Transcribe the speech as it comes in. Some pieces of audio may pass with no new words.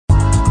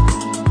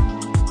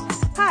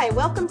Hi,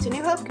 welcome to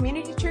New Hope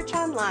Community Church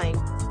Online.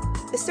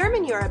 The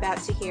sermon you are about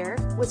to hear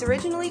was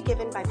originally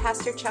given by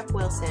Pastor Chuck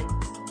Wilson.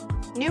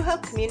 New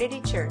Hope Community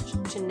Church,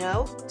 to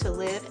know, to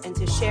live, and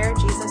to share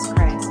Jesus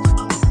Christ.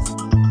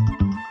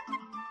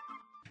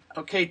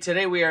 Okay,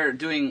 today we are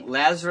doing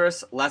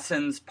Lazarus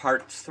Lessons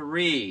Part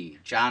 3,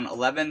 John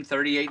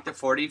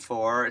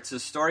 11:38-44. It's the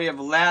story of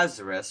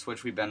Lazarus,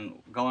 which we've been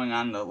going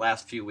on the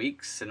last few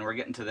weeks, and we're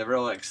getting to the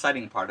real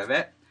exciting part of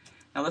it.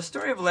 Now, the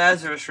story of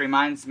Lazarus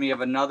reminds me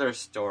of another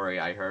story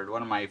I heard.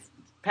 One of my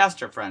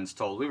pastor friends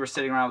told. We were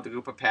sitting around with a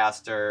group of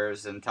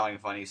pastors and telling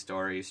funny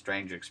stories,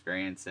 strange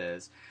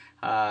experiences.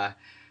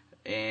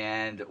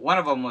 And one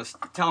of them was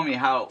telling me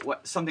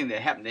something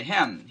that happened to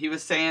him. He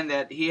was saying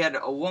that he had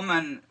a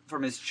woman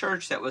from his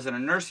church that was in a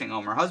nursing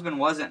home. Her husband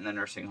wasn't in a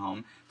nursing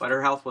home, but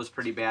her health was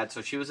pretty bad,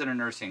 so she was in a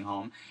nursing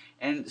home.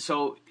 And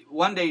so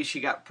one day she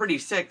got pretty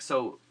sick,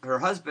 so her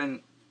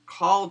husband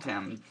called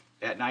him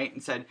at night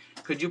and said,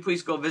 "Could you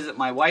please go visit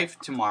my wife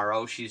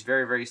tomorrow? She's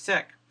very, very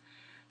sick."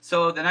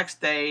 So the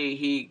next day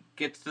he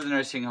gets to the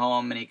nursing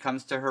home and he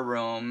comes to her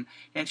room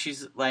and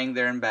she's laying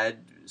there in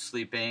bed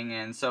sleeping,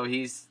 and so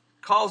he's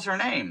calls her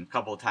name a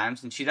couple of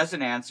times and she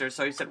doesn't answer.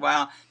 So he said,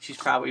 well, she's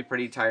probably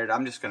pretty tired.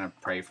 I'm just going to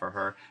pray for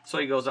her. So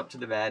he goes up to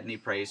the bed and he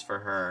prays for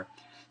her.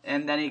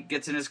 And then he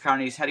gets in his car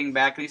and he's heading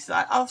back and he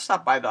says, I'll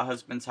stop by the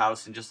husband's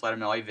house and just let him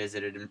know I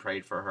visited and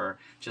prayed for her.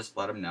 Just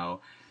let him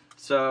know.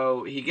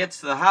 So he gets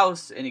to the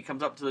house and he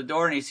comes up to the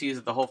door and he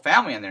sees the whole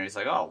family in there. He's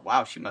like, oh,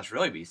 wow, she must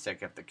really be sick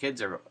if the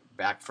kids are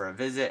back for a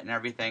visit and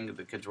everything.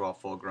 The kids were all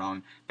full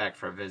grown, back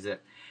for a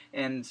visit.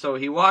 And so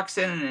he walks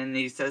in and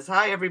he says,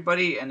 "Hi,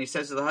 everybody." And he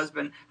says to the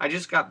husband, "I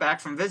just got back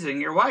from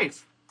visiting your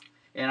wife.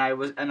 And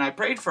I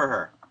prayed for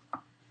her."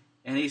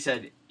 And he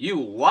said, "You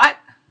what?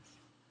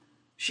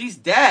 She's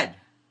dead."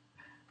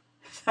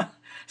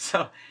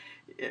 So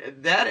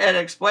that had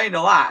explained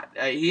a lot.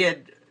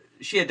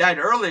 She had died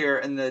earlier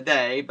in the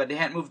day, but they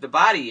hadn't moved the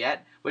body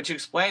yet, which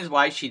explains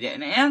why she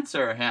didn't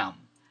answer him.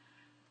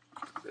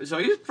 So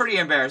he was pretty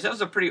embarrassed. That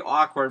was a pretty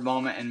awkward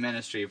moment in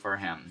ministry for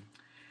him.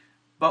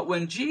 But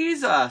when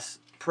Jesus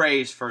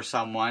prays for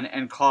someone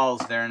and calls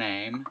their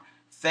name,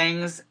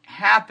 things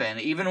happen,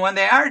 even when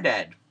they are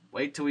dead.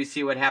 Wait till we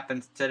see what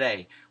happens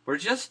today. We're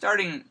just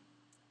starting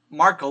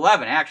Mark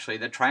 11, actually,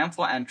 the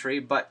triumphal entry.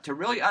 But to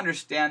really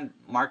understand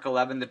Mark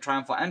 11, the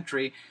triumphal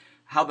entry,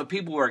 how the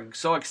people were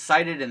so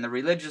excited and the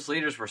religious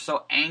leaders were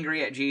so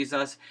angry at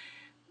Jesus,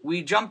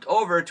 we jumped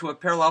over to a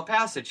parallel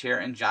passage here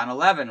in John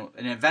 11,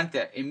 an event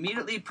that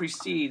immediately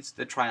precedes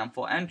the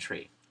triumphal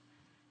entry.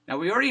 Now,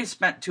 we already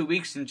spent 2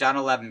 weeks in John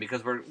 11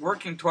 because we're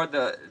working toward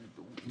the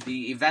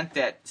event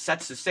that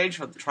sets the stage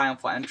for the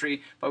triumphal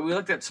entry, but we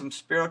looked at some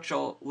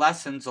spiritual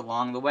lessons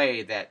along the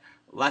way, that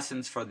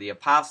lessons for the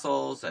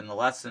apostles and the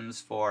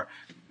lessons for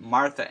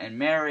Martha and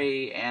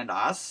Mary and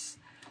us.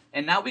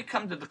 And now we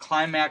come to the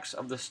climax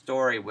of the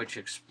story, which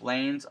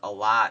explains a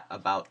lot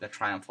about the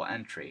triumphal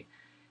entry.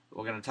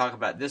 We're going to talk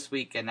about it this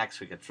week and next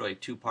week. It's really a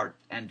two-part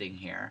ending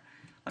here.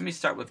 Let me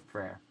start with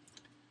prayer.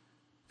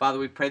 Father,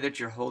 we pray that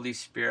your Holy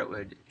Spirit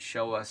would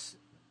show us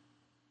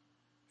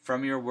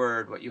from your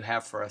word what you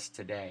have for us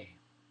today,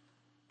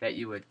 that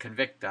you would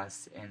convict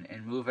us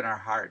and move in our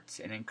hearts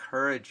and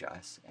encourage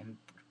us. And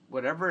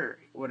whatever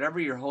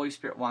your Holy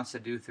Spirit wants to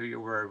do through your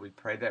word, we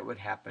pray that would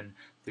happen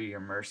through your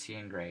mercy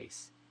and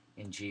grace.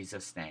 In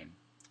Jesus' name,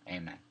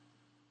 amen.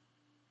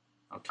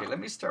 Okay, let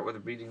me start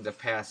with reading the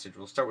passage.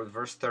 We'll start with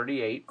verse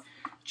 38.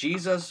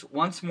 Jesus,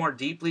 once more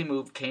deeply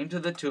moved, came to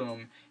the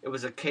tomb. It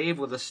was a cave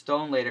with a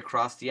stone laid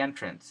across the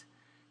entrance.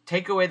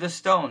 "Take away the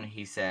stone,"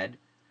 he said.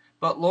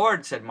 "But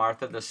Lord," said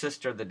Martha, the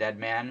sister of the dead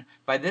man,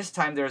 "by this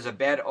time there is a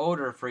bad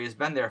odor, for he has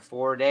been there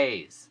 4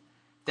 days."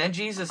 Then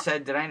Jesus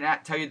said, "Did I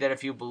not tell you that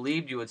if you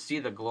believed you would see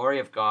the glory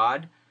of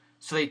God?"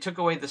 So they took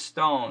away the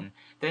stone.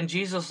 Then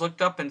Jesus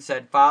looked up and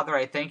said, "Father,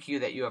 I thank you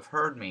that you have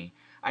heard me.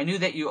 I knew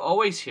that you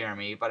always hear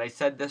me, but I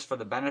said this for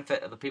the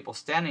benefit of the people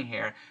standing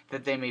here,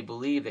 that they may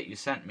believe that you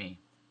sent me."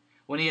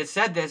 When he had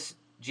said this,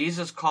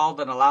 Jesus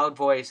called in a loud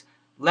voice,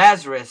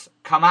 "Lazarus,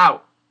 come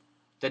out!"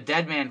 The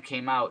dead man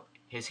came out,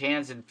 his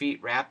hands and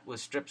feet wrapped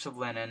with strips of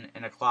linen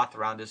and a cloth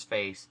around his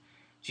face.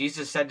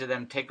 Jesus said to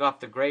them, "Take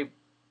off the grave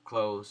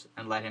clothes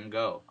and let him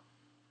go."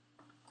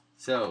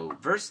 So,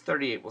 verse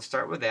 38, we'll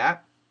start with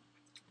that.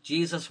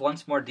 Jesus,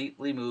 once more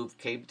deeply moved,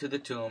 came to the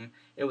tomb.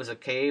 It was a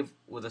cave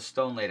with a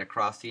stone laid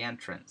across the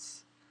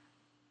entrance.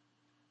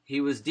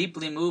 He was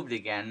deeply moved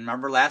again.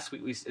 Remember last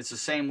week, it's the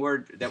same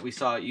word that we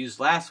saw used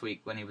last week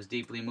when he was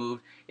deeply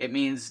moved. It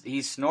means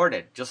he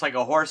snorted, just like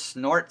a horse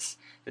snorts.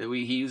 He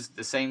used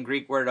the same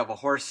Greek word of a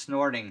horse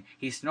snorting.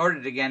 He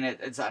snorted again.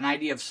 It's an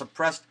idea of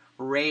suppressed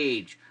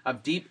rage,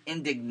 of deep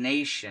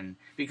indignation,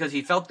 because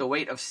he felt the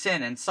weight of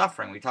sin and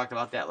suffering. We talked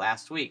about that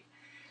last week.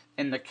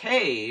 In the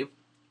cave,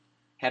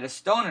 had a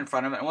stone in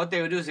front of it, and what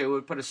they would do is they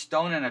would put a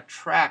stone in a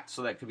track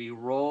so that it could be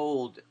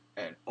rolled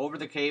over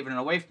the cave and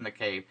away from the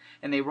cave.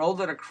 And they rolled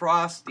it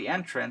across the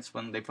entrance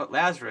when they put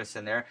Lazarus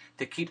in there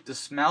to keep the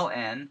smell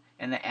in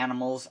and the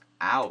animals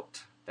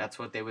out. That's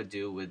what they would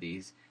do with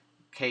these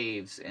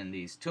caves and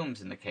these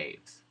tombs in the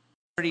caves.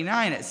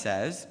 39 it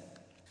says,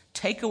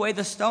 "Take away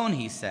the stone,"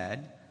 he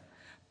said.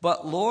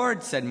 "But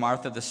Lord," said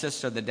Martha, the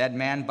sister of the dead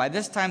man, "by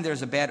this time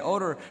there's a bad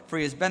odor, for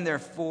he has been there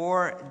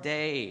 4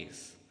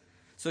 days."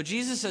 So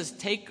Jesus says,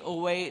 "Take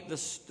away the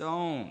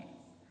stone."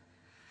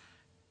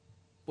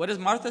 What does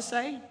Martha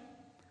say?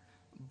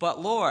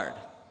 "But Lord."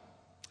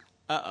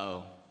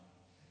 Uh-oh.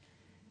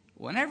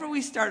 Whenever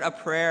we start a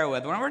prayer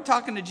when we're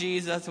talking to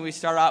Jesus and we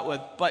start out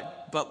with,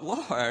 but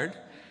Lord,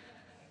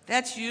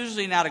 that's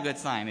usually not a good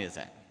sign, is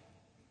it?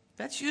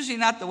 That's usually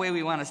not the way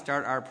we want to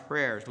start our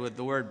prayers, with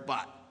the word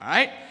but, all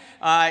right?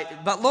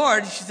 But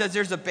Lord, she says,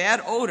 there's a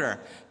bad odor.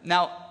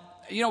 Now,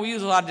 we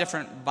use a lot of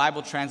different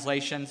Bible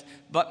translations,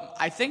 but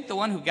I think the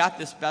one who got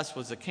this best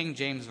was the King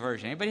James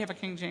Version. Anybody have a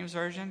King James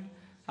Version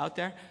out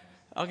there?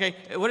 Okay,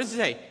 what does it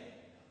say?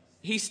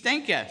 He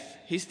stinketh.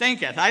 He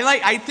stinketh.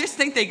 I just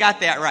think they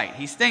got that right.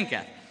 He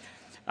stinketh.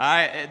 All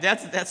right,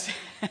 that's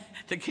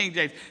the King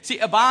James.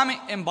 See,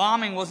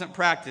 embalming wasn't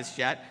practiced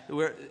yet.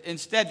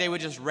 Instead, they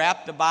would just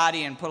wrap the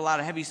body and put a lot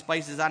of heavy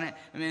spices on it,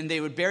 and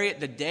they would bury it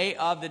the day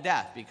of the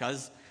death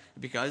because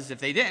if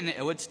they didn't,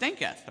 it would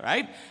stinketh,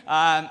 right?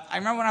 I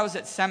remember when I was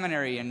at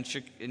seminary in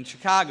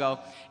Chicago,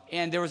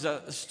 and there was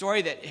a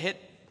story that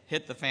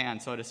hit the fan,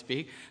 so to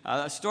speak.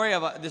 A story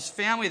of this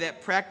family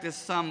that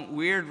practiced some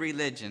weird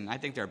religion. I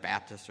think they're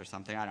Baptists or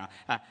something. I don't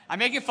know. I'm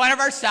making fun of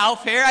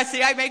ourselves here.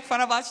 I make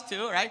fun of us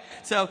too, right?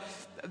 So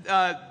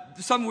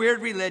some weird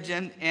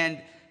religion,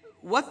 and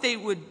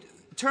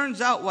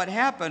turns out what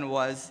happened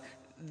was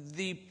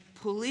the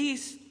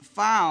police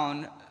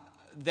found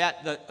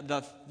that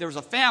there was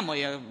a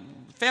family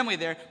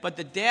there, but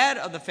the dad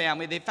of the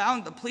family,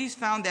 the police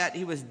found that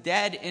he was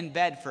dead in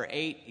bed for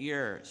 8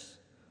 years.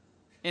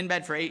 In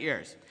bed for 8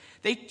 years.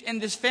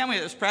 And this family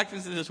that was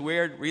practicing this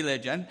weird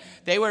religion,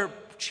 they were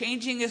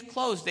changing his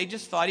clothes. They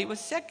just thought he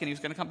was sick and he was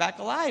going to come back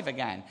alive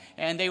again.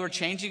 And they were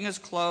changing his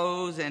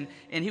clothes, and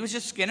he was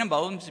just skin and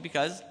bones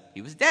because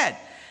he was dead.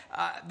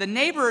 The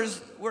neighbors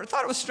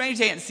thought it was strange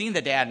they hadn't seen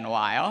the dad in a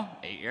while,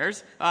 8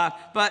 years.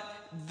 But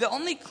the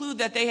only clue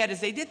that they had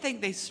is they did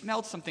think they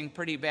smelled something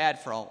pretty bad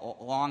for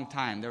a long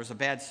time. There was a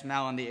bad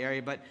smell in the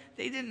area, but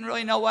they didn't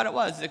really know what it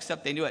was,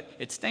 except they knew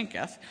it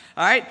stinketh.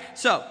 All right,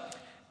 so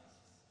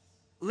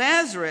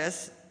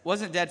Lazarus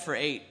wasn't dead for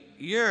 8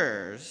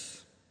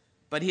 years,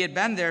 but he had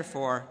been there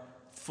for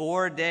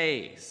 4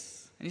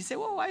 days. And you say,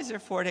 well, why is there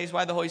 4 days?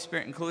 Why did the Holy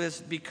Spirit include this?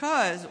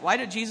 Because,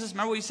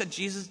 remember we said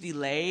Jesus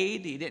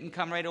delayed? He didn't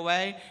come right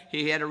away.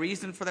 He had a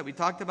reason for that. We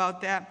talked about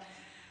that.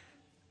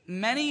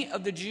 Many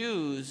of the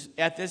Jews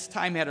at this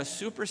time had a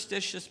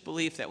superstitious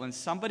belief that when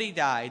somebody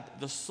died,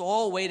 the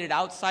soul waited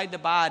outside the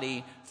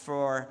body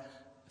for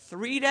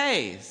 3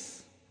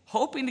 days,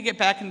 hoping to get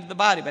back into the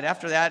body. But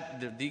after that,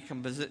 the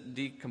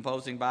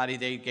decomposing body,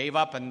 they gave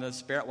up and the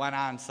spirit went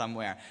on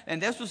somewhere. And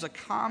this was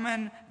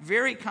a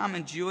very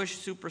common Jewish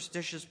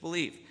superstitious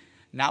belief.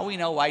 Now we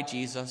know why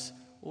Jesus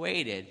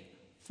waited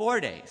 4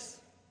 days.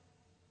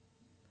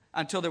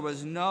 Until there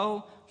was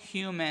no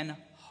human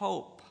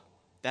hope.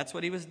 That's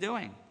what he was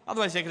doing.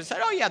 Otherwise, they could have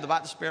said, oh yeah,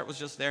 the spirit was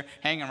just there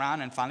hanging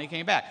around and finally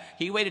came back.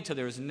 He waited till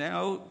there was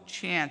no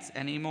chance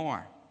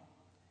anymore.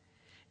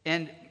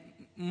 And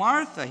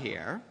Martha,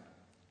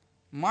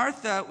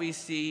 we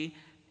see,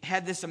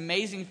 had this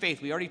amazing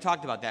faith. We already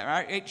talked about that,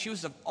 right? She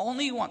was the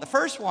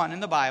first one in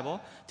the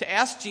Bible to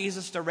ask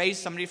Jesus to raise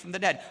somebody from the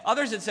dead.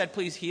 Others had said,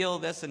 please heal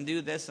this and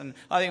do this and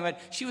other things, but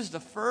she was the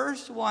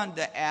first one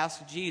to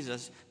ask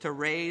Jesus to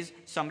raise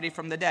somebody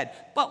from the dead.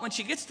 But when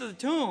she gets to the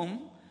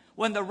tomb,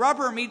 when the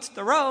rubber meets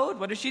the road,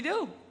 what does she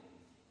do?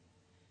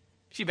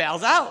 She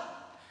bails out.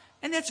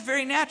 And that's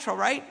very natural,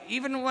 right?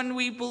 Even when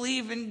we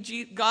believe in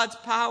God's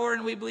power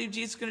and we believe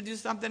Jesus is going to do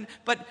something.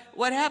 But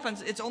what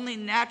happens, it's only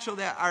natural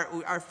that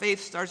our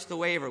faith starts to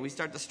waver. We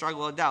start to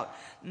struggle with doubt.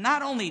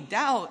 Not only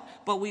doubt,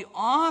 but we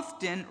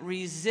often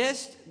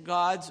resist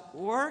God's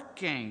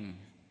working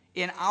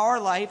in our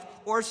life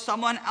or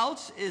someone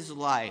else's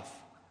life,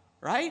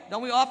 right?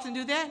 Don't we often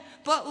do that?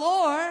 But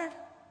Lord,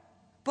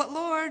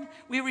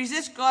 we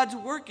resist God's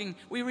working.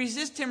 We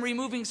resist Him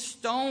removing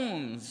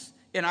stones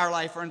in our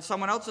life or in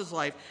someone else's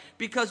life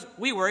because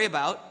we worry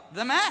about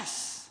the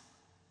mess.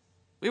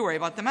 We worry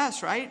about the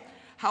mess, right?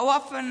 How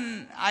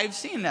often I've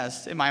seen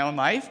this in my own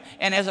life,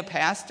 and as a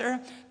pastor,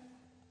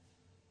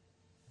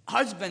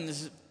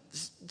 husbands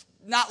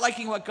not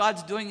liking what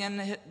God's doing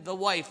in the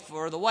wife,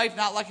 or the wife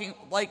not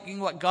liking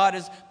what God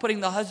is putting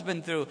the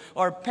husband through,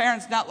 or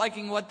parents not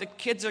liking what the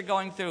kids are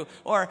going through,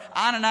 or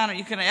on and on.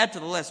 You can add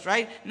to the list,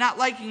 right? Not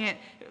liking it.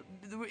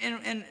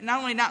 And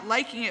not only not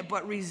liking it,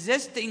 but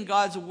resisting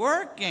God's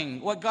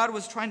working, what God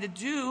was trying to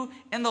do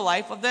in the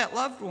life of that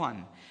loved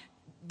one.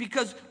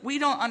 Because we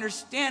don't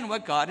understand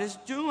what God is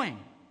doing.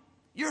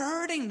 You're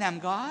hurting them,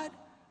 God.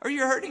 Or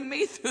you're hurting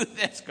me through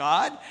this,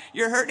 God.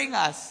 You're hurting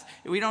us.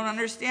 We don't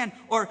understand.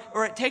 Or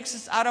it takes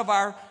us out of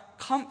our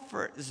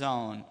comfort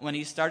zone when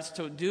He starts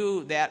to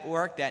do that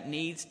work that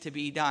needs to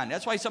be done.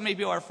 That's why so many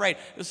people are afraid.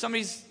 If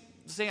somebody's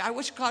saying, I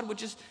wish God would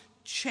just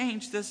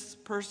change this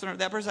person or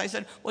that person. I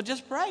said, well,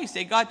 just pray.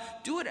 Say, God,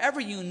 do whatever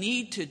you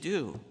need to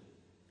do.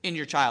 in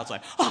your child's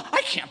life. Oh,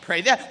 I can't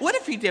pray that. What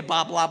if he did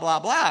blah, blah, blah,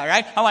 blah,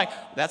 right? I'm like,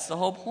 that's the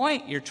whole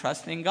point. You're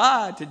trusting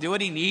God to do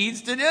what he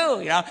needs to do,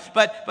 you know.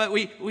 But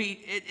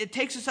it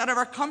takes us out of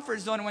our comfort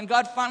zone. And when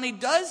God finally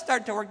does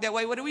start to work that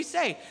way, what do we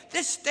say?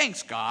 This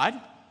stinks, God.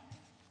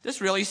 This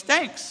really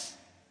stinks.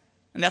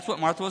 And that's what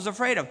Martha was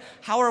afraid of.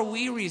 How are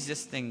we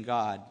resisting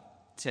God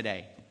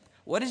today?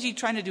 What is he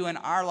trying to do in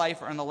our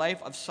life or in the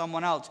life of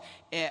someone else?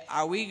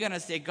 Are we going to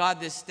say, God,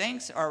 this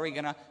stinks, or are we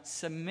going to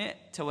submit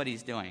to what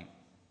he's doing?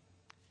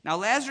 Now,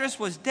 Lazarus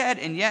was dead,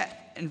 and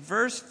yet in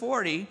verse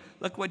 40,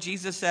 look what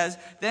Jesus says.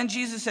 Then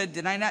Jesus said,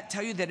 did I not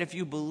tell you that if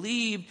you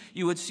believed,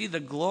 you would see the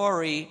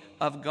glory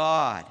of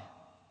God?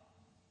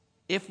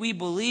 If we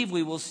believe,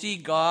 we will see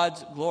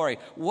God's glory.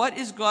 What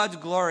is God's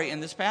glory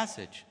in this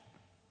passage?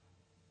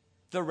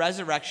 The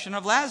resurrection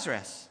of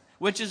Lazarus,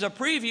 which is a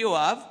preview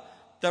of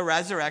the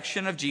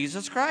resurrection of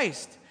Jesus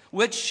Christ,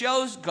 which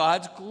shows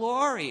God's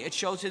glory. It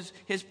shows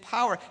his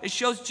power. It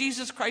shows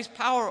Jesus Christ's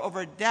power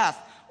over death,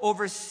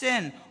 over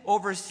sin,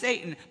 over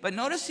Satan. But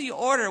notice the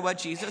order of what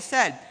Jesus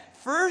said.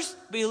 First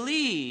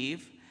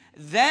believe,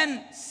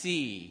 then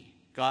see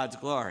God's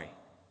glory.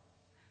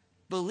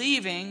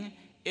 Believing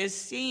is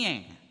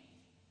seeing.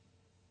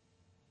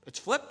 It's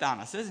flipped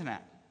on us, isn't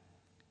it?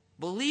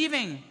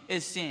 Believing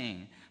is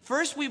seeing.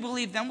 First we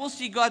believe, then we'll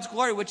see God's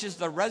glory, which is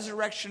the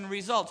resurrection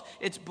result.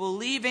 It's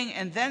believing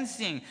and then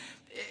seeing.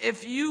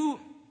 If you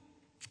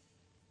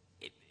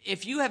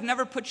have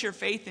never put your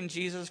faith in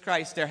Jesus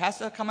Christ, there has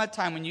to come a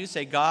time when you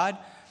say, God,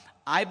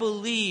 I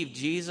believe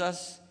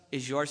Jesus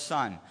is your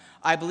son.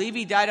 I believe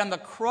he died on the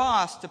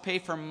cross to pay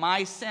for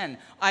my sin.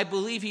 I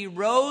believe he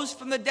rose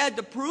from the dead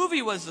to prove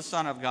he was the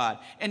Son of God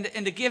and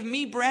to give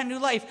me brand new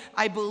life.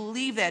 I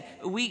believe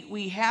that.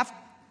 We have,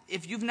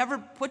 if you've never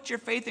put your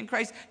faith in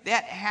Christ,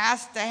 that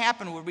has to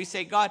happen where we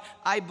say, God,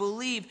 I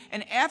believe.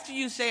 And after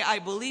you say, I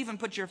believe, and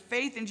put your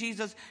faith in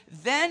Jesus,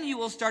 then you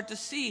will start to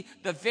see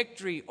the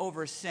victory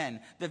over sin,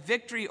 the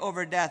victory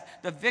over death,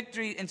 the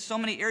victory in so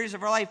many areas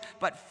of our life.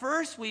 But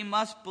first we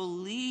must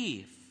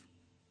believe.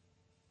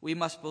 We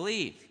must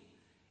believe.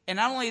 And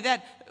not only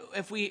that,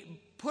 if we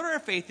put our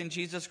faith in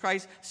Jesus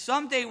Christ,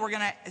 someday we're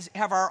going to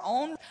have our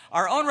own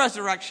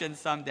resurrection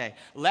someday.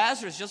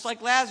 Lazarus, just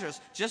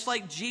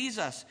like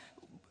Jesus,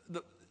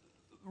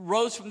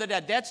 rose from the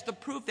dead. That's the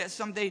proof that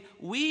someday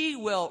we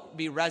will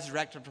be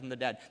resurrected from the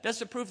dead. That's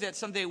the proof that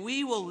someday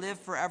we will live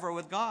forever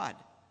with God.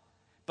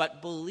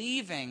 But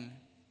believing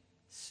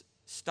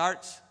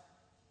starts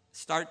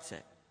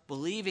it.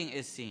 Believing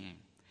is seeing.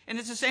 And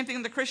it's the same thing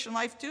in the Christian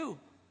life too.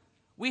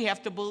 We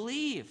have to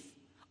believe.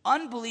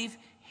 Unbelief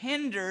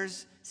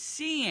hinders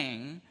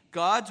seeing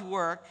God's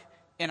work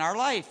in our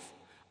life.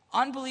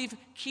 Unbelief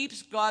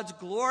keeps God's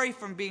glory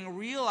from being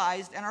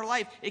realized in our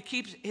life. It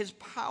keeps his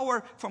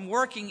power from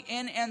working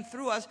in and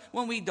through us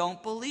when we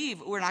don't believe.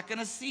 We're not going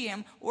to see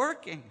him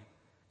working.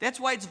 That's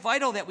why it's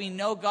vital that we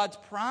know God's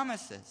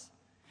promises.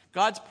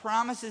 God's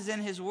promises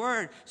in his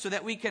word so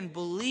that we can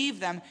believe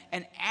them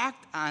and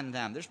act on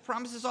them. There's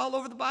promises all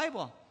over the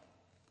Bible.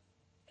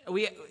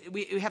 We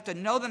have to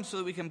know them so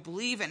that we can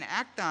believe and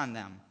act on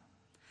them.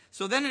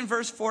 So then in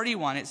verse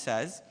 41 it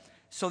says,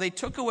 so they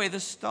took away the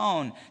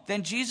stone.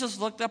 Then Jesus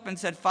looked up and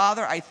said,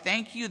 Father, I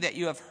thank you that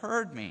you have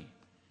heard me.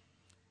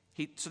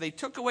 So they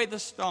took away the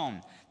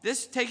stone.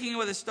 This taking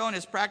away the stone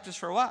is practice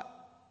for what?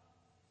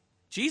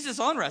 Jesus'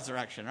 own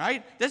resurrection,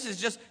 right? This is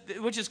just,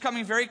 which is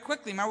coming very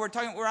quickly. Remember,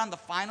 we're on the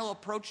final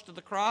approach to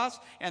the cross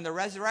and the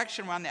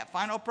resurrection. We're on that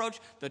final approach.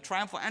 The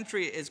triumphal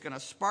entry is going to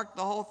spark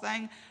the whole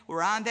thing.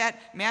 We're on that.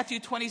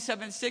 Matthew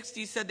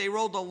 27:60 said they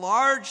rolled a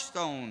large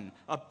stone,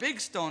 a big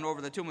stone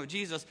over the tomb of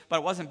Jesus, but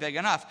it wasn't big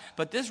enough.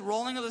 But this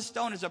rolling of the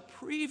stone is a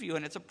preview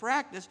and it's a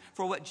practice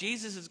for what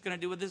Jesus is going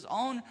to do with his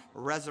own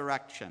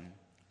resurrection.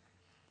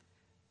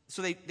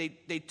 So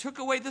they took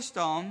away the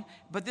stone,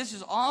 but this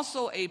is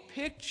also a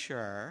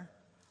picture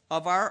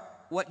of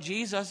what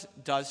Jesus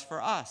does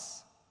for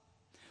us.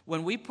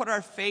 When we put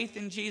our faith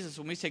in Jesus,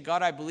 when we say,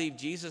 God, I believe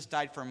Jesus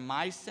died for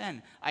my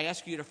sin, I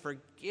ask you to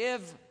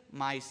forgive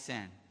my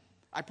sin.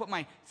 I put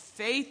my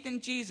faith in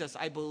Jesus.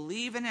 I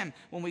believe in him.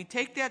 When we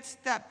take that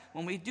step,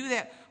 when we do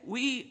that,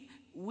 we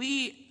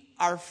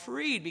are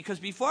freed, because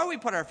before we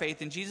put our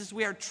faith in Jesus,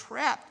 we are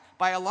trapped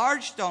by a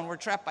large stone. We're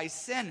trapped by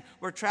sin.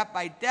 We're trapped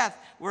by death.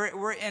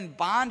 We're in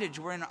bondage.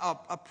 We're in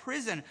a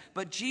prison.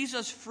 But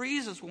Jesus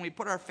frees us. When we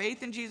put our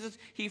faith in Jesus,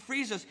 he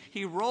frees us.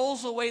 He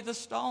rolls away the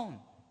stone.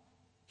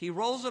 He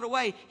rolls it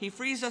away. He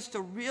frees us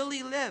to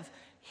really live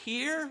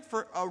here,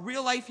 for a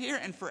real life here,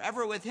 and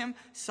forever with him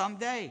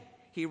someday.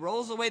 He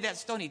rolls away that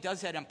stone. He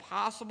does that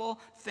impossible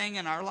thing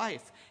in our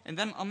life. And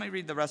then let me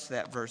read the rest of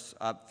that verse,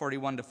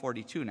 41 to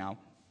 42 now,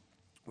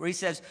 where he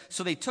says,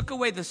 so they took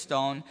away the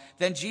stone.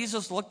 Then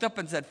Jesus looked up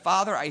and said,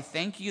 Father, I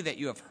thank you that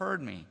you have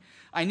heard me.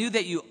 I knew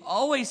that you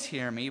always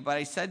hear me, but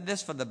I said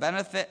this for the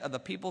benefit of the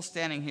people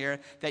standing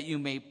here,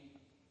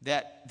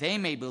 that they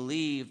may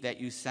believe that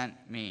you sent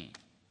me.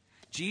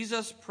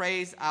 Jesus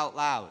prays out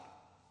loud.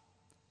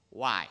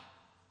 Why?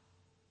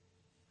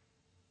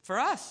 For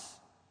us.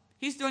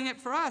 He's doing it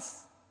for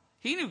us.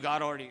 He knew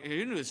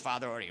his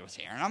Father already was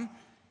hearing him.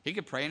 He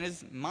could pray in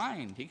his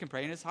mind. He can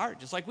pray in his heart,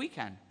 just like we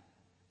can.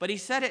 But he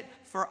said it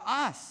for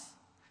us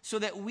so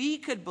that we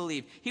could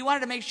believe. He wanted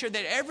to make sure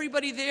that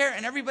everybody there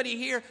and everybody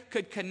here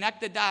could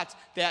connect the dots,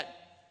 that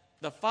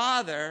the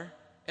Father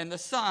and the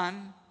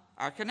Son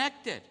are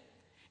connected.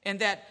 And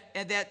that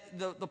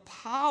the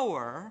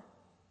power,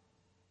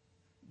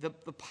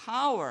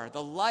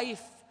 the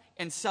life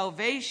and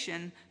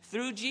salvation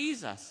through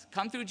Jesus,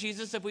 come through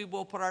Jesus if we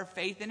will put our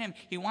faith in him.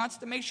 He wants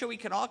to make sure we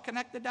can all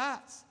connect the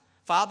dots.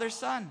 Father,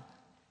 Son,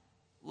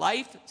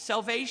 life,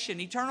 salvation,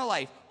 eternal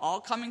life,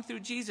 all coming through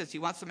Jesus. He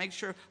wants to make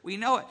sure we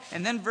know it.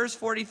 And then verse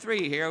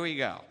 43, here we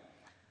go.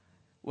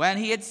 When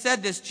he had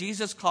said this,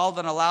 Jesus called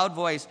in a loud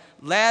voice,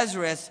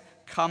 "Lazarus,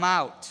 come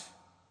out."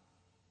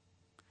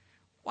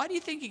 Why do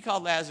you think he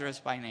called Lazarus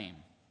by name?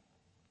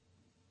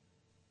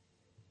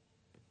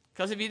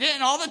 Because if he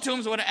didn't, all the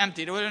tombs would have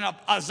emptied. It would have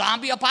been a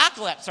zombie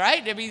apocalypse,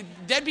 right? There'd be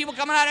dead people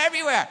coming out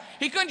everywhere.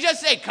 He couldn't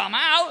just say, "Come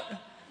out."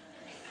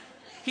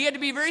 He had to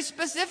be very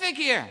specific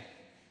here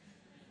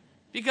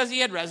because he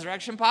had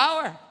resurrection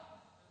power.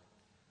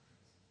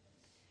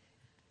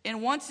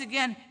 And once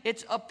again,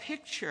 it's a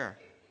picture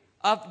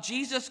of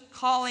Jesus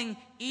calling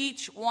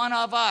each one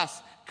of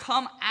us,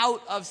 come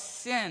out of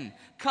sin,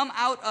 come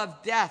out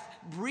of death,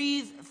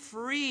 breathe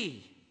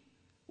free.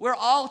 We're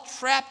all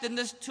trapped in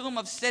this tomb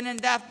of sin and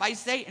death by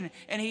Satan.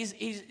 And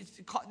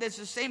there's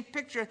the same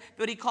picture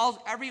that he calls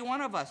every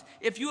one of us.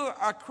 If you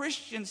are a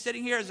Christian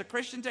sitting here as a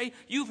Christian today,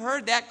 you've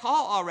heard that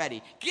call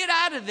already. Get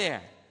out of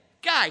there.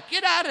 Guy,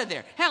 get out of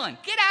there. Helen,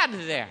 get out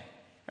of there.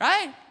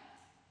 Right?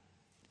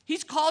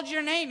 He's called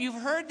your name.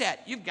 You've heard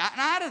that. You've gotten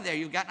out of there.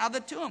 You've gotten out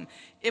of the tomb.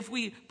 If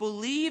we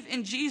believe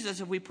in Jesus,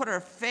 if we put our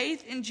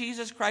faith in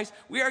Jesus Christ,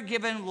 we are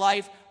given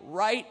life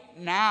right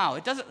now.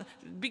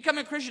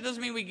 Becoming a Christian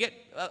doesn't mean we get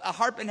a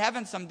harp in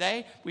heaven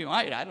someday. We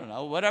might, I don't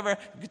know, whatever,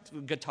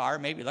 guitar,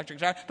 maybe electric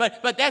guitar.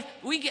 But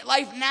we get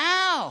life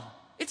now.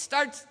 It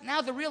starts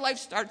now. The real life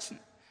starts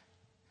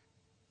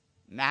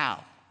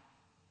now.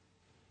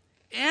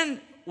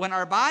 And when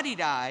our body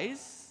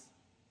dies,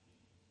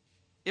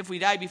 if we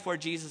die before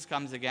Jesus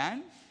comes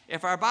again,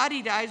 if our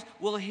body dies,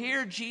 we'll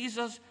hear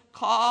Jesus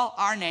call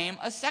our name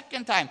a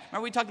second time.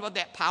 Remember we talked about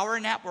that power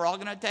nap we're all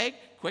going to take?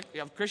 Quick,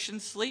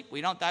 Christians sleep.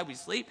 We don't die, we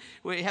sleep.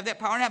 We have that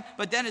power nap.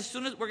 But then as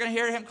soon as we're going to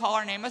hear him call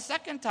our name a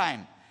second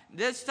time.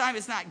 This time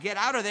it's not get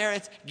out of there,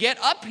 it's get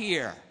up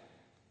here.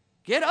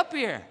 Get up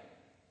here.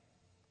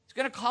 He's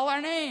going to call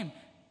our name.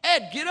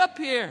 Ed, get up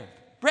here.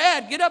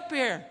 Brad, get up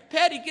here.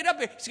 Patty, get up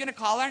here. He's going to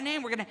call our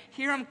name. We're going to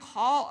hear him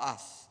call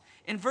us.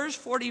 In verse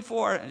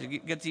 44,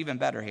 it gets even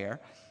better here.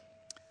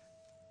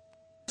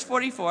 Verse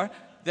 44,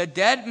 the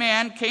dead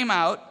man came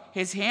out,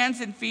 his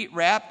hands and feet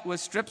wrapped with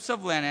strips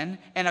of linen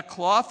and a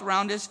cloth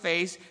around his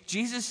face.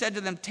 Jesus said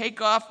to them, "Take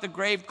off the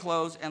grave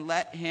clothes and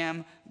let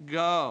him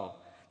go."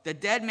 The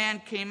dead man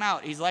came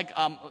out. He's like,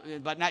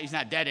 he's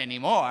not dead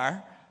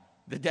anymore.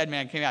 The dead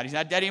man came out. He's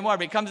not dead anymore,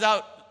 but he comes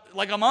out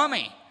like a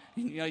mummy.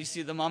 You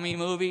see the mummy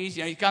movies.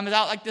 He comes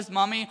out like this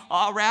mummy,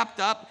 all wrapped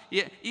up.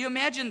 You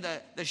imagine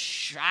the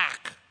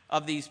shock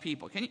of these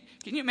people. Can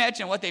you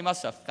imagine what they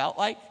must have felt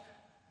like?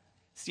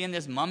 Seeing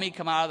this mummy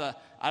come out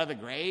of the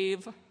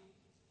grave?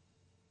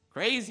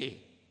 Crazy.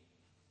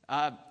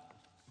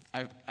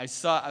 I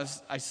saw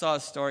a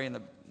story in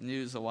the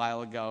news a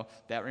while ago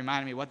that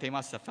reminded me what they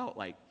must have felt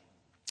like.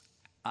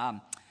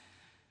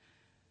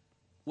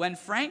 When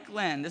Frank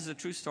Lynn, this is a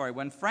true story,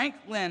 when Frank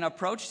Lynn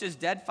approached his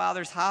dead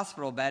father's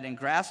hospital bed and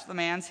grasped the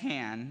man's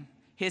hand,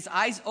 his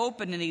eyes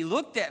opened and he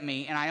looked at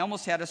me and I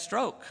almost had a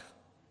stroke.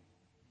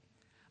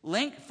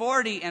 Link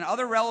 40 and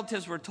other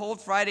relatives were told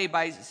Friday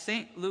by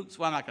St. Luke's,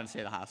 I'm not going to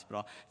say the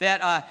hospital,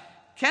 that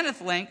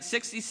Kenneth Link,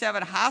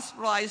 67,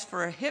 hospitalized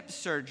for a hip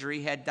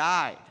surgery, had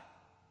died.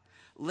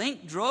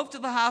 Link drove to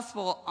the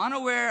hospital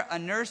unaware a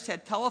nurse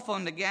had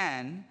telephoned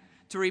again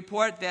to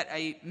report that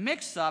a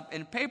mix-up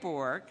in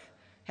paperwork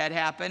had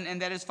happened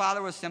and that his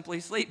father was simply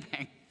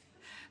sleeping.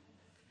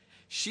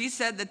 She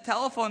said the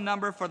telephone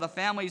number for the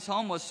family's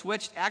home was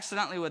switched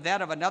accidentally with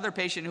that of another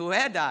patient who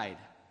had died.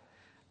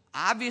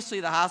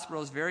 Obviously, the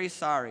hospital is very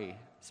sorry,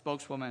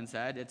 spokeswoman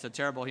said. It's a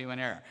terrible human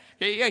error.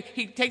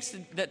 He takes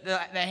the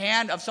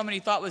hand of somebody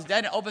he thought was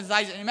dead and opens his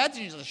eyes. And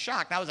imagine he's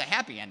shocked. That was a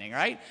happy ending,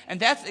 right? And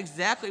that's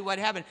exactly what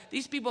happened.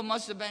 These people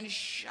must have been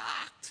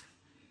shocked.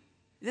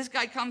 This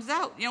guy comes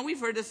out. We've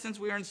heard this since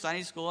we were in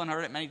Sunday school and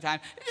heard it many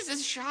times. This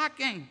is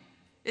shocking.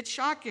 It's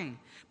shocking.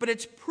 But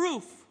it's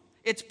proof.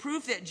 It's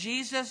proof that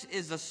Jesus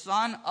is the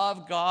Son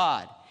of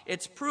God.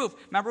 It's proof.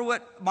 Remember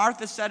what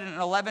Martha said in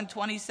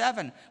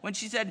 11:27 when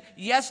she said,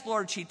 "Yes,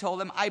 Lord," she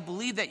told him, "I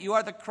believe that you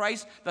are the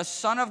Christ, the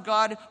Son of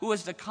God, who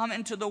is to come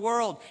into the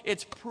world."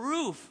 It's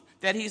proof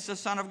that he's the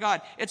Son of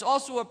God. It's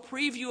also a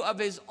preview of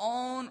his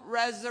own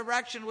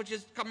resurrection, which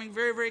is coming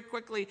very, very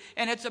quickly.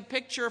 And it's a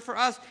picture for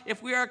us.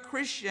 If we are a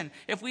Christian,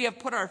 if we have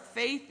put our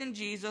faith in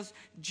Jesus,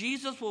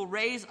 Jesus will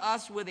raise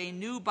us with a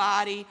new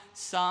body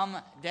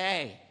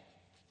someday.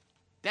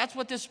 That's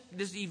what this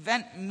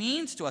event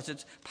means to us.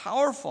 It's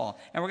powerful.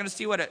 And we're going to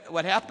see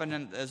what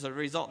happened as a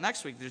result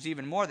next week. There's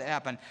even more that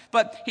happened.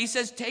 But he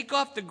says, take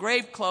off the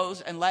grave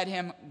clothes and let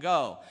him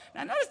go.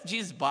 Now notice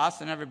Jesus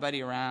bossing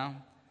everybody around.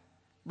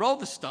 Roll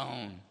the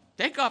stone.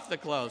 Take off the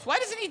clothes. Why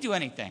doesn't he do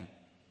anything?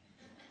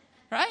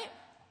 Right?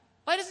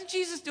 Why doesn't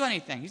Jesus do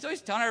anything? He's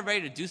always telling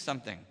everybody to do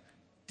something.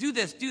 Do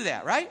this, do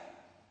that, right?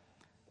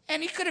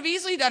 And he could have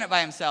easily done it by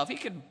himself. He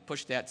could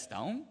push that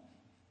stone.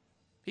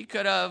 He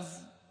could have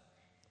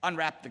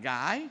unwrapped the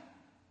guy.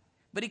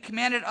 But he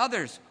commanded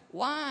others.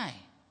 Why?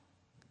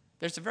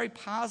 There's a very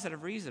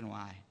positive reason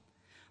why.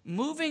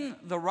 Moving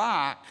the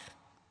rock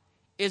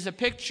is a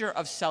picture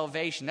of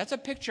salvation. That's a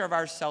picture of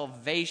our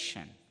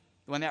salvation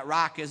when that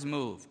rock is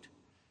moved.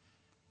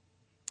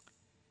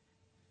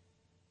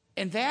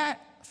 And that,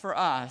 for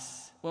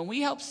us, when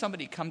we help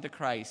somebody come to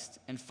Christ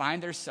and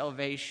find their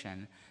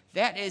salvation,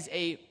 that is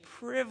a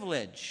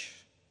privilege.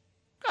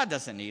 God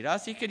doesn't need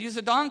us. He could use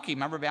a donkey.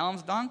 Remember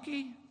Balaam's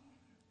donkey?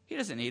 He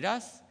doesn't need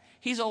us.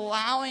 He's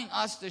allowing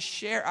us to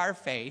share our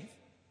faith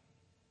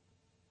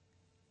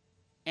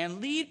and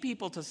lead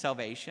people to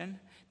salvation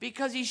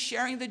because he's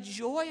sharing the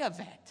joy of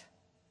it.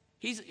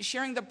 He's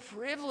sharing the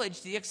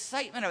privilege, the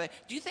excitement of it.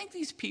 Do you think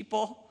these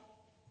people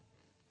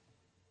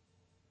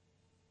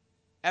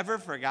ever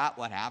forgot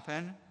what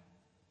happened?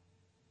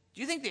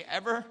 Do you think they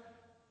ever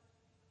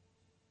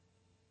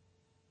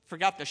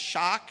forgot the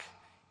shock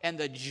and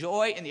the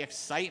joy and the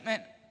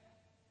excitement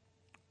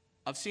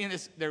of seeing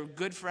their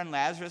good friend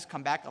Lazarus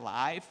come back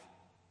alive?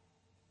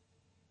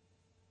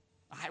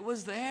 I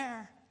was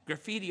there.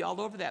 Graffiti all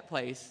over that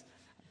place.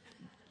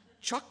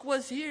 Chuck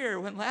was here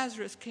when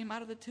Lazarus came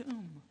out of the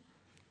tomb.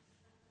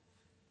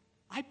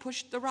 I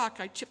pushed the rock.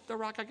 I chipped the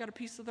rock. I got a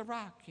piece of the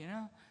rock, you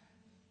know.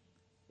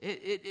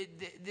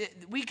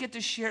 We get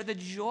to share the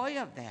joy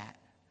of that.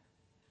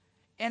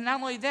 And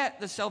not only that,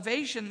 the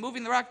salvation,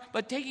 moving the rock,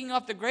 but taking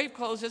off the grave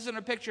clothes isn't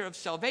a picture of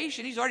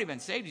salvation. He's already been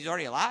saved. He's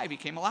already alive. He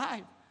came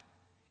alive.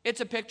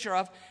 It's a picture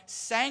of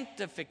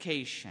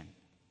sanctification.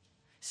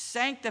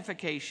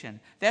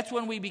 Sanctification. That's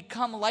when we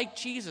become like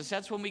Jesus.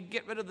 That's when we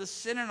get rid of the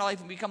sin in our life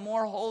and become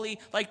more holy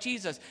like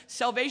Jesus.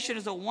 Salvation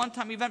is a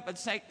one-time event, but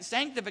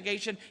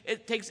sanctification,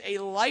 it takes a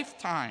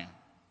lifetime.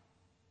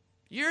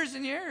 Years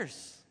and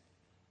years.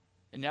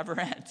 It never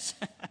ends.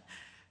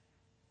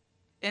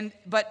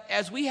 But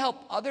as we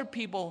help other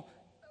people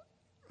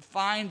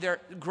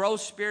grow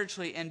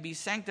spiritually and be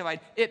sanctified,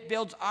 it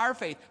builds our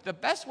faith. The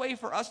best way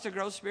for us to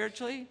grow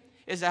spiritually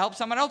is to help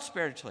someone else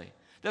spiritually.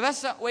 The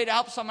best way to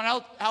help someone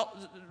else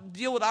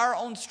deal with our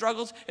own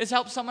struggles is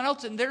help someone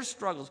else in their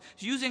struggles.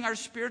 Using our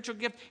spiritual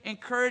gift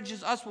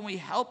encourages us when we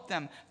help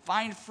them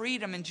find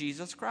freedom in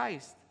Jesus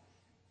Christ.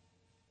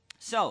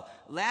 So,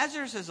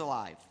 Lazarus is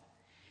alive.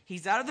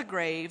 He's out of the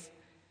grave,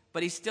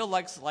 but he still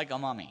looks like a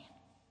mummy.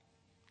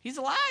 He's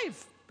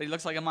alive, but he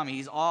looks like a mummy.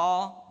 He's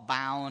all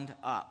bound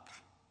up.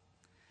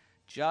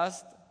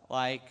 Just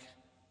like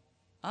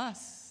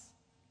us.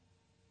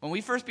 When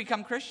we first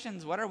become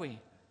Christians, what are we?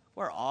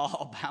 We're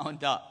all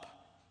bound up.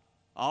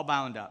 All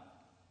bound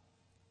up.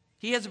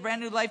 He has a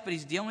brand new life, but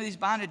he's dealing with these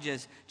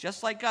bondages,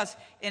 just like us.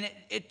 And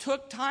it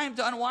took time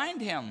to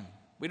unwind him.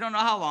 We don't know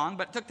how long,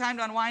 but it took time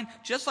to unwind,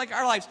 just like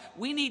our lives.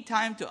 We need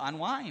time to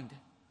unwind.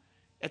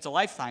 It's a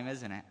lifetime,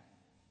 isn't it?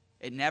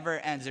 It never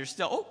ends. There's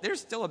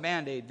still a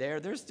Band-Aid there.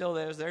 There's still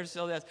this.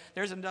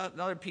 There's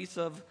another piece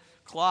of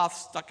cloth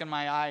stuck in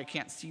my eye. I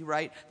can't see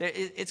right.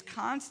 It's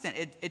constant.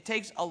 It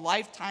takes a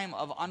lifetime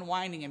of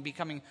unwinding and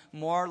becoming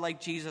more like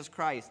Jesus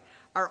Christ.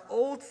 Our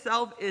old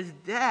self is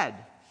dead.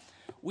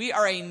 We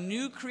are a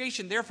new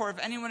creation. Therefore, if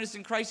anyone is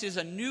in Christ, is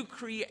a new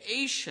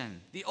creation.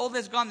 The old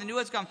has gone, the new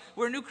has come.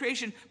 We're a new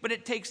creation, but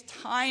it takes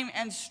time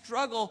and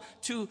struggle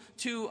to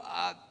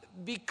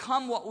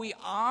become what we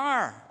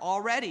are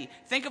already.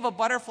 Think of a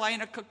butterfly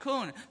in a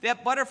cocoon.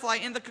 That butterfly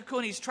in the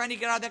cocoon, he's trying to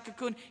get out of that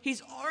cocoon.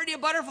 He's already a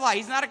butterfly.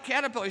 He's not a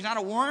caterpillar. He's not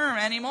a worm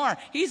anymore.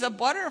 He's a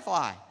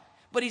butterfly.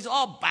 But he's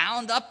all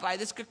bound up by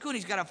this cocoon.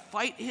 He's got to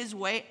fight his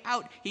way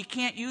out. He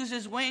can't use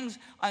his wings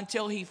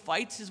until he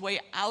fights his way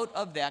out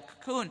of that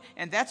cocoon.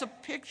 And that's a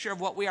picture of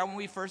what we are when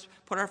we first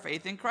put our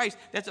faith in Christ.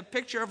 That's a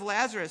picture of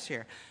Lazarus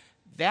here.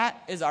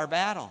 That is our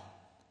battle.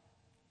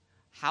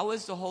 How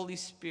is the Holy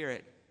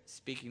Spirit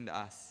speaking to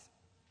us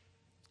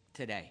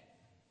today?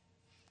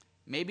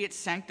 Maybe it's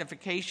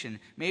sanctification.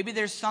 Maybe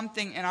there's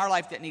something in our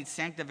life that needs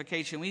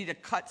sanctification. We need to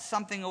cut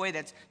something away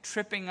that's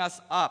tripping us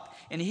up.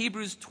 In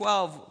Hebrews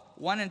 12,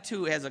 1 and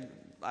 2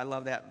 I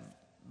love that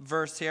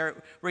verse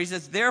here, where he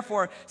says,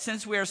 therefore,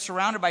 since we are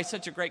surrounded by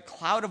such a great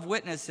cloud of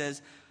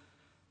witnesses,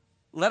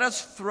 let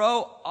us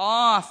throw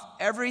off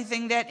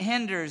everything that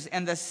hinders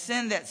and the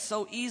sin that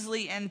so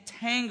easily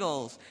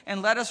entangles,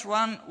 and let us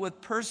run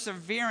with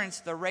perseverance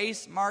the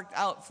race marked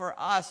out for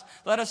us.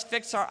 Let us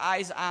fix our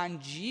eyes on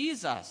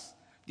Jesus,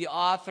 the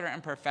author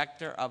and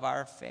perfecter of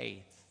our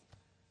faith.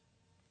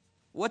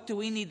 What do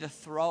we need to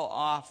throw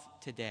off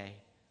today?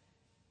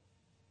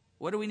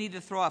 What do we need to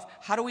throw off?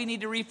 How do we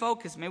need to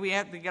refocus? Maybe we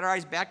have to get our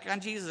eyes back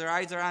on Jesus. Our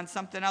eyes are on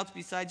something else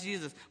besides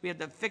Jesus. We have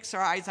to fix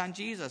our eyes on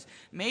Jesus.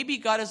 Maybe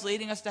God is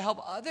leading us to help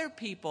other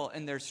people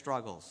in their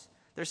struggles.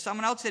 There's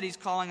someone else that he's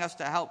calling us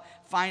to help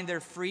find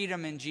their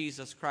freedom in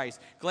Jesus Christ.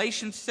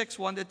 Galatians 6,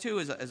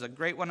 1-2 is a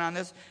great one on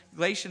this.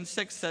 Galatians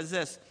 6 says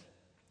this,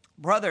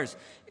 brothers,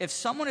 if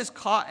someone is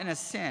caught in a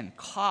sin,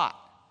 caught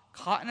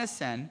in a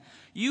sin,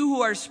 you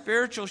who are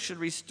spiritual should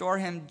restore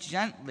him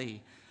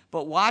gently.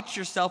 But watch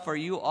yourself, or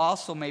you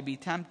also may be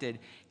tempted.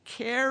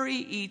 Carry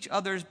each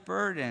other's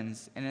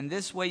burdens, and in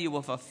this way you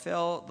will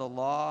fulfill the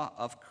law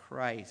of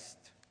Christ.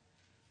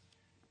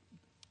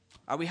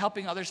 Are we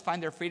helping others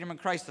find their freedom in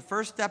Christ? The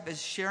first step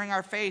is sharing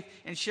our faith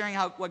and sharing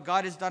what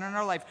God has done in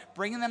our life,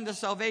 bringing them to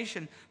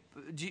salvation.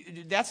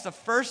 That's the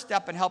first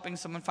step in helping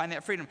someone find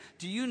that freedom.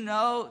 Do you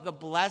know the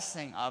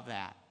blessing of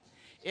that?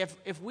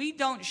 If we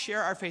don't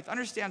share our faith,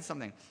 understand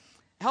something.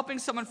 Helping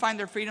someone find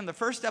their freedom, the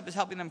first step is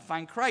helping them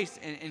find Christ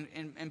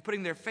and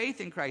putting their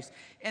faith in Christ.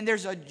 And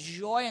there's a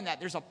joy in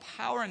that. There's a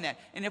power in that.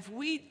 And if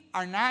we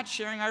are not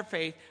sharing our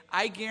faith,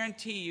 I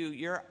guarantee you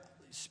your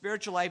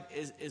spiritual life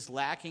is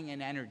lacking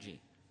in energy.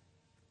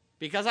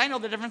 Because I know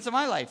the difference in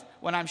my life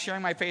when I'm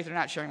sharing my faith or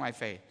not sharing my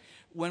faith.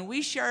 When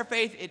we share our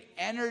faith, it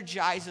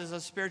energizes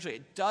us spiritually.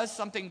 It does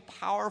something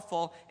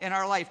powerful in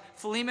our life.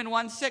 Philemon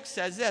 1:6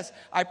 says this,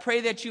 I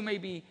pray that you may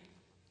be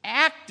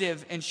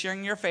active in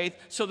sharing your faith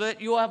so that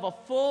you will have a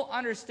full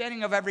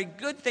understanding of every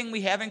good thing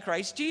we have in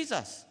Christ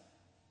Jesus.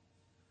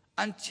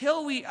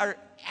 Until we are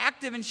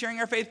active in sharing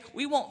our faith,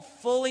 we won't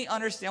fully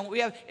understand what we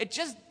have. It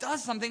just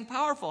does something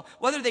powerful.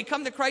 Whether they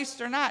come to Christ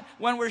or not,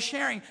 when we're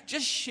sharing,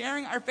 just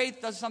sharing our faith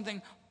does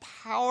something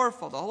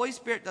powerful. The Holy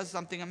Spirit does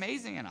something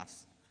amazing in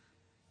us.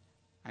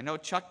 I know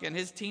Chuck and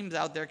his teams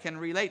out there can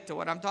relate to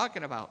what I'm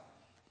talking about.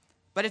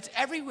 But it's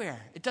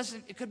everywhere.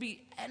 It could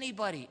be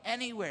anybody,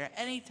 anywhere,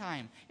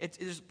 anytime.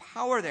 There's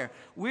power there.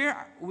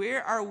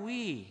 Where are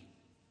we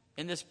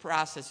in this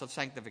process of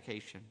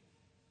sanctification?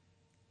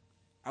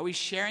 Are we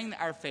sharing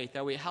our faith?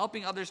 Are we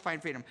helping others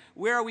find freedom?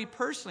 Where are we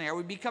personally? Are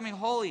we becoming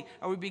holy?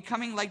 Are we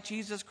becoming like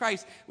Jesus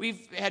Christ?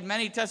 We've had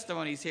many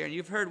testimonies here, and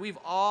you've heard we've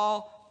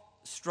all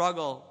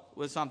struggled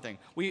with something.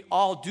 We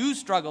all do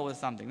struggle with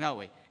something, don't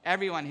we?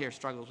 Everyone here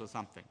struggles with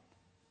something.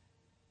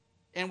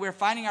 And we're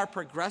finding our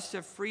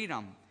progressive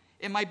freedom.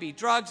 It might be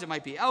drugs, it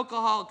might be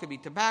alcohol, it could be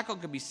tobacco, it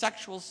could be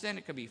sexual sin,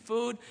 it could be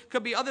food, it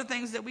could be other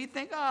things that we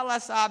think are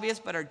less obvious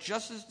but are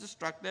just as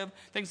destructive.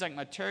 Things like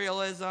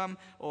materialism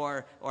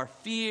or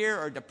fear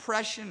or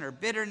depression or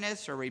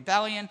bitterness or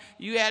rebellion.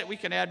 We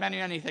can add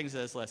many things to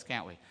this list,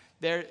 can't we?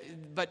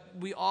 But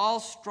we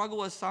all struggle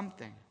with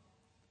something.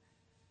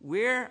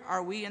 Where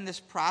are we in this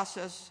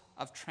process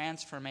of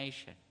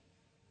transformation?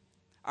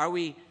 Are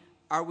we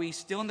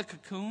still in the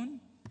cocoon,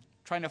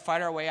 trying to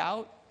fight our way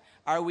out?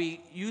 Are we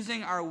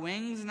using our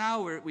wings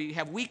now? We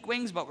have weak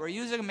wings, but we're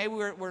using them. Maybe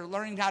we're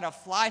learning how to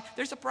fly.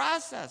 There's a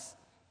process.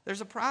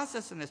 There's a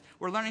process in this.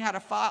 We're learning how to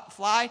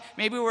fly.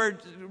 Maybe we're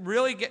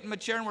really getting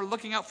mature and we're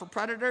looking out for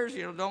predators.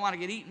 Don't want to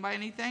get eaten by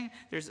anything.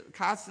 There's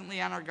constantly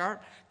on our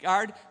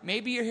guard.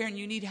 Maybe you're here and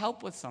you need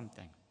help with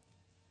something.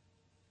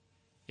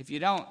 If you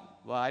don't,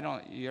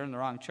 you're in the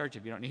wrong church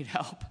if you don't need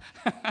help.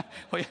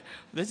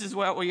 This is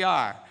what we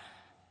are.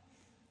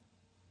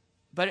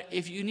 But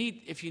if you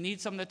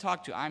need someone to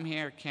talk to, I'm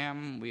here,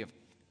 Kim. We have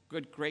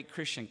great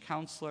Christian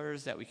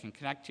counselors that we can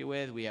connect you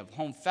with. We have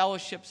home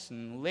fellowships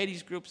and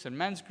ladies groups and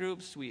men's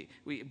groups. We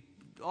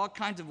all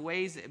kinds of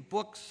ways,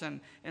 books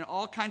and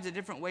all kinds of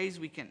different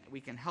ways we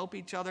can help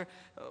each other.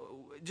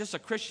 Just a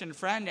Christian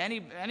friend,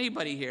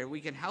 anybody here,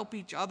 we can help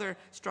each other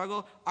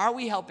struggle. Are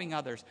we helping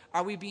others?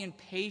 Are we being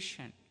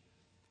patient?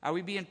 Are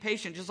we being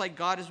patient just like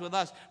God is with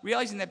us?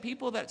 Realizing that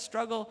people that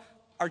struggle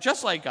are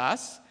just like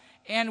us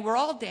and we're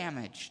all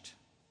damaged.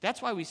 That's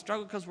why we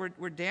struggle, because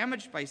we're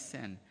damaged by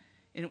sin,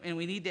 and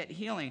we need that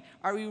healing.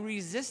 Are we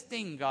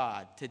resisting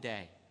God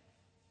today?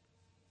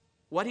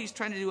 What he's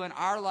trying to do in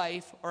our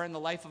life or in the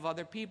life of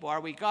other people?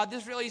 Are we, God,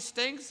 this really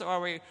stinks? Or are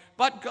we,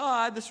 but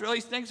God, this really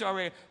stinks? Or are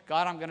we,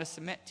 God, I'm going to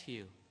submit to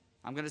you.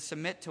 I'm going to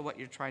submit to what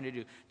you're trying to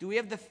do. Do we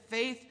have the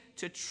faith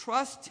to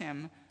trust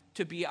him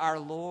to be our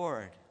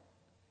Lord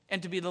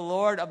and to be the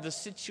Lord of the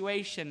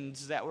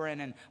situations that we're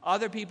in and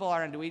other people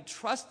are in? Do we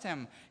trust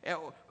him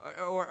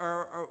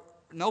or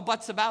no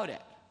buts about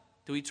it?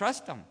 Do we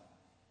trust him?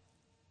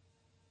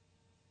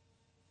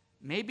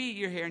 Maybe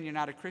you're here and you're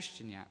not a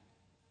Christian yet.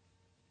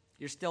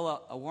 You're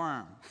still a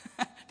worm.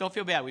 Don't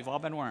feel bad. We've all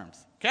been worms.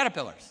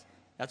 Caterpillars.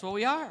 That's what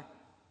we are.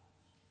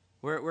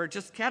 We're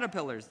just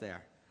caterpillars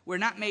there. We're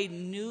not made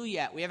new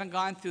yet. We haven't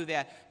gone through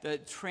the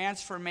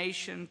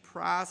transformation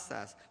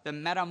process, the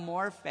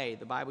metamorphe.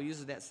 The Bible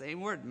uses that same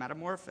word,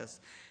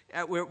 metamorphosis.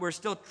 We're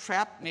still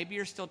trapped. Maybe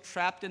you're still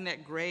trapped in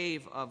that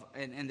grave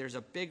and there's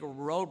a big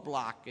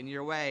roadblock in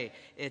your way.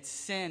 It's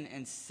sin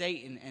and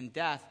Satan and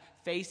death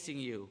facing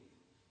you.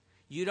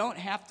 You don't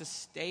have to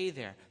stay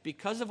there.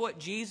 Because of what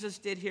Jesus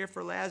did here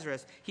for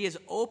Lazarus, he has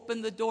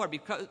opened the door.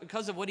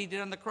 Because of what he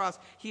did on the cross,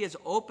 he has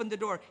opened the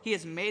door. He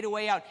has made a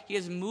way out. He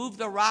has moved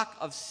the rock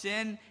of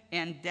sin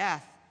and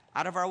death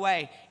out of our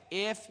way.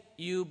 If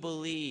you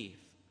believe.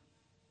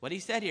 What he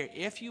said here,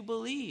 if you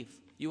believe,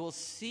 you will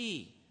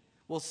see.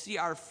 We'll see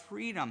our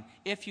freedom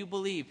if you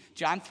believe.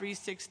 John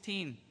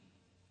 3:16.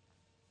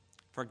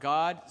 For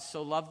God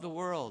so loved the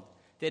world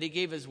that he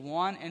gave his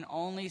one and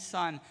only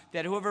Son,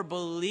 that whoever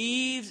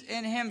believes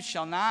in him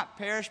shall not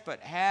perish but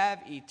have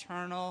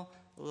eternal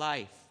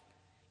life.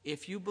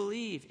 If you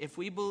believe, if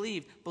we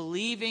believe,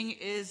 believing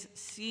is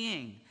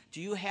seeing.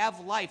 Do you have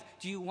life?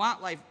 Do you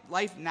want life?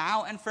 Life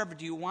now and forever?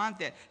 Do you want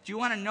that? Do you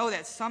want to know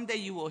that someday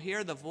you will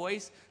hear the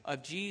voice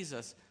of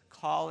Jesus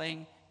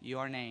calling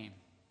your name?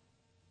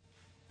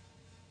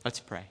 Let's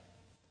pray.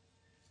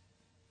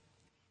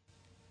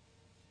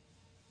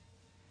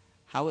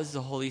 How is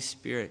the Holy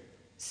Spirit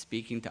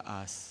speaking to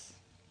us?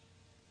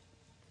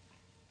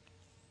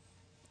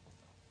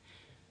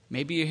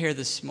 Maybe you're here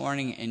this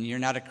morning and you're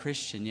not a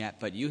Christian yet,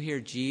 but you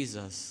hear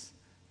Jesus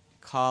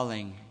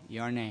calling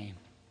your name.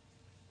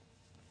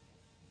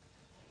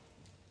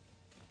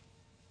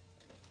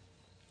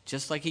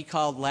 Just like he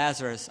called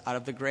Lazarus out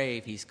of the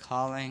grave, he's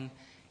calling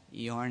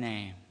your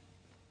name.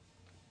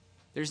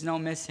 There's no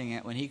missing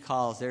it. When he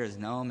calls, there is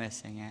no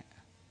missing it.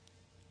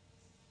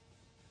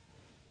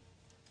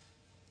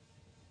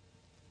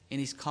 And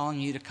he's calling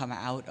you to come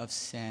out of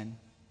sin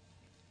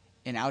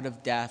and out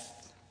of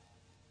death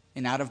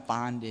and out of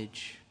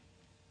bondage.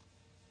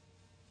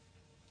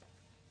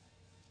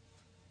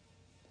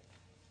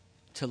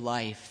 To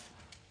life.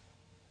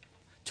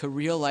 To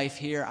real life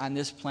here on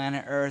this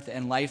planet Earth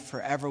and life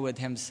forever with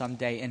him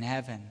someday in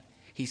heaven.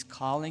 He's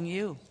calling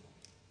you.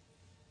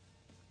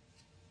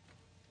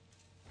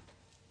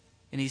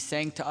 And he's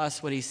saying to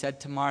us what he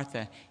said to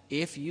Martha.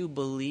 If you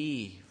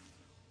believe,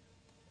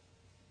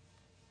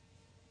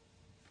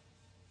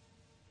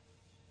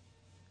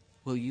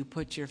 will you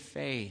put your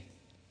faith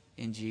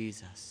in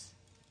Jesus?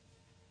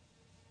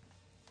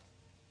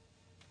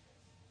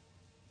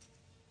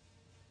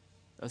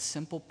 A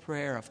simple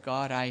prayer of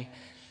God, I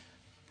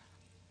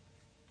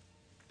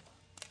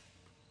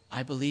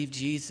believe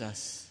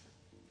Jesus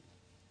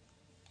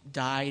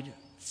died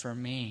for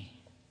me.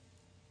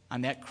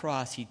 On that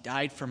cross, he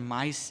died for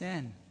my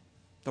sin,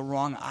 the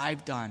wrong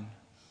I've done.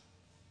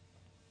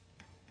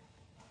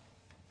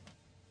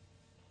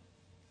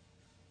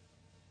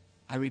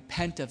 I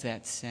repent of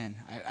that sin.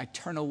 I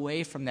turn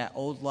away from that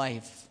old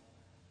life,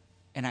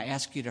 and I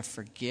ask you to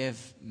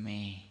forgive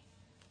me.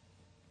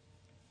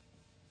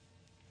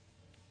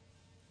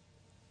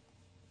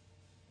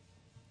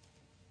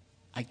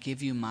 I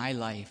give you my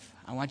life.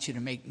 I want you to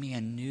make me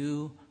a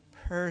new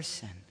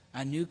person,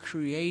 a new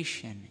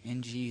creation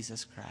in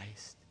Jesus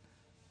Christ.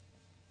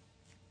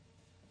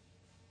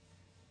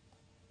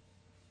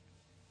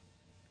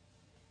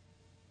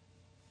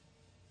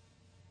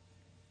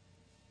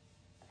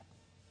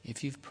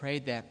 If you've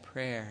prayed that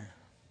prayer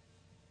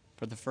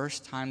for the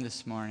first time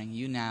this morning,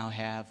 you now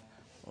have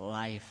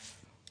life.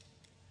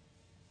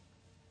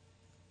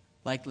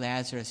 Like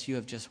Lazarus, you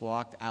have just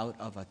walked out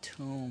of a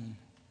tomb.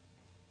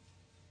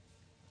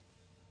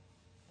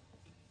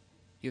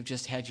 You've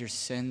just had your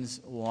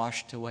sins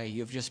washed away.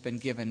 You've just been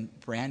given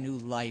brand new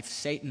life.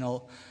 Satan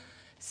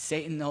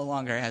no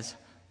longer has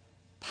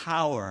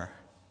power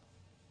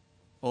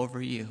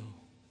over you.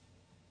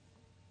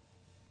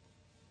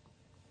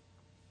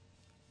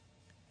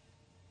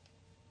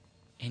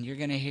 And you're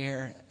going to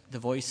hear the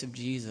voice of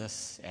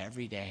Jesus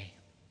every day.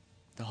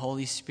 The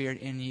Holy Spirit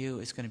in you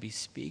is going to be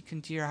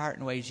speaking to your heart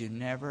in ways you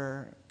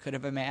never could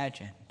have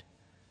imagined.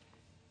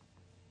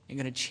 It's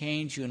going to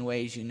change you in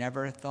ways you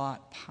never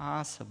thought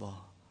possible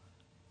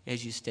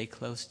as you stay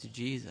close to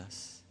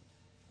Jesus.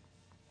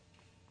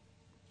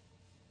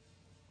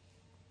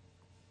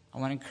 I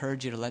want to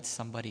encourage you to let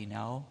somebody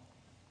know.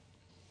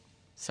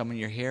 Someone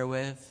you're here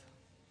with.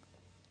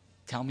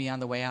 Tell me on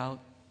the way out.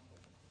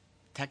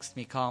 Text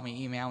me, call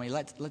me, email me.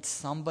 Let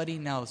somebody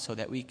know so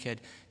that we could,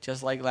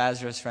 just like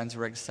Lazarus' friends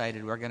were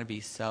excited, we're going to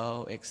be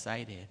so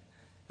excited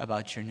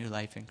about your new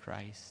life in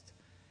Christ.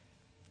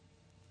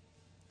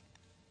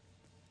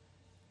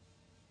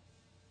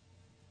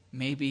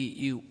 Maybe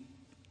you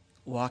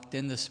walked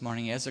in this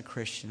morning as a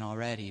Christian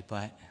already,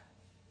 but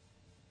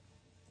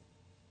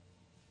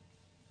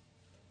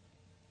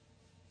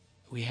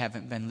we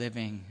haven't been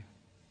living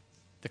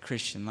the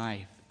Christian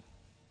life.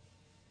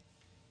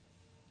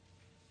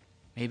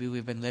 Maybe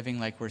we've been living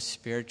like we're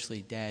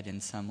spiritually dead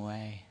in some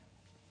way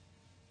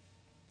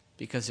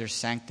because there's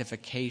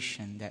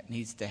sanctification that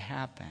needs to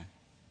happen.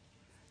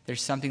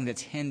 There's something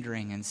that's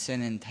hindering and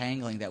sin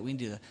entangling that we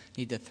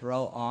need to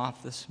throw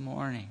off this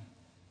morning.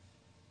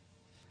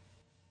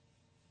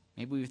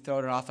 Maybe we've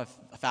thrown it off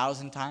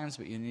 1,000 times,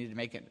 but you need to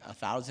make it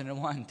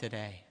 1,001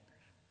 today.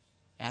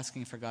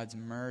 Asking for God's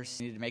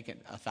mercy, you need to make it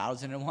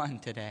 1,001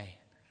 today.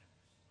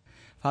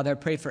 Father, I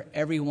pray for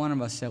every one of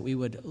us that we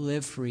would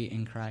live free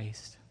in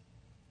Christ.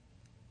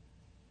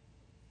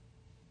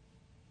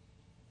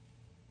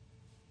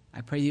 I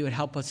pray you would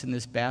help us in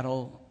this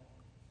battle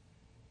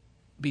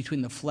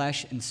between the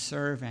flesh and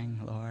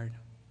serving, Lord.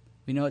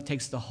 We know it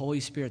takes the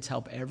Holy Spirit's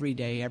help every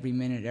day, every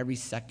minute, every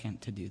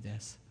second to do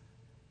this.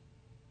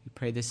 We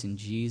pray this in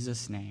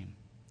Jesus' name.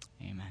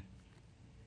 Amen.